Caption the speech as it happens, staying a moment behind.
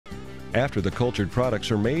After the cultured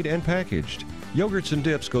products are made and packaged, yogurts and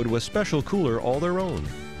dips go to a special cooler all their own.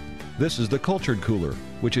 This is the cultured cooler,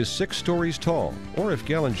 which is 6 stories tall, or if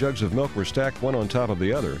gallon jugs of milk were stacked one on top of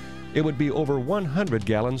the other, it would be over 100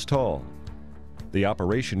 gallons tall. The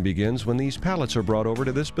operation begins when these pallets are brought over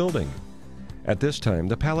to this building. At this time,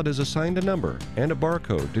 the pallet is assigned a number and a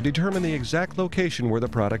barcode to determine the exact location where the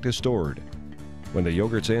product is stored. When the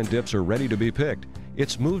yogurts and dips are ready to be picked,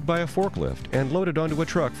 it's moved by a forklift and loaded onto a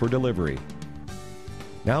truck for delivery.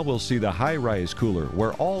 Now we'll see the high-rise cooler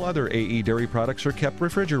where all other AE dairy products are kept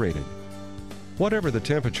refrigerated. Whatever the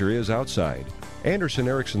temperature is outside, Anderson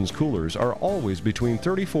Erickson's coolers are always between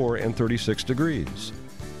 34 and 36 degrees.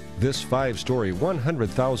 This 5-story,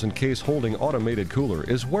 100,000 case holding automated cooler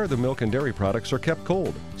is where the milk and dairy products are kept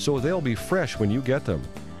cold, so they'll be fresh when you get them.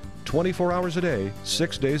 24 hours a day,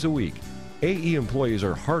 6 days a week, AE employees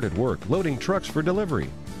are hard at work loading trucks for delivery.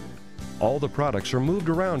 All the products are moved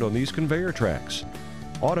around on these conveyor tracks.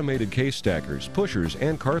 Automated case stackers, pushers,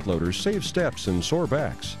 and cart loaders save steps and sore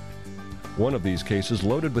backs. One of these cases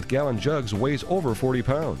loaded with gallon jugs weighs over 40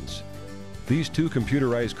 pounds. These 2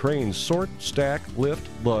 computerized cranes sort, stack, lift,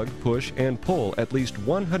 lug, push, and pull at least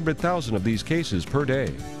 100,000 of these cases per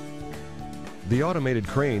day. The automated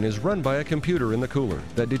crane is run by a computer in the cooler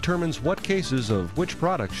that determines what cases of which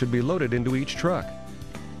product should be loaded into each truck.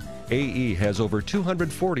 AE has over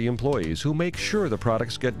 240 employees who make sure the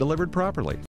products get delivered properly.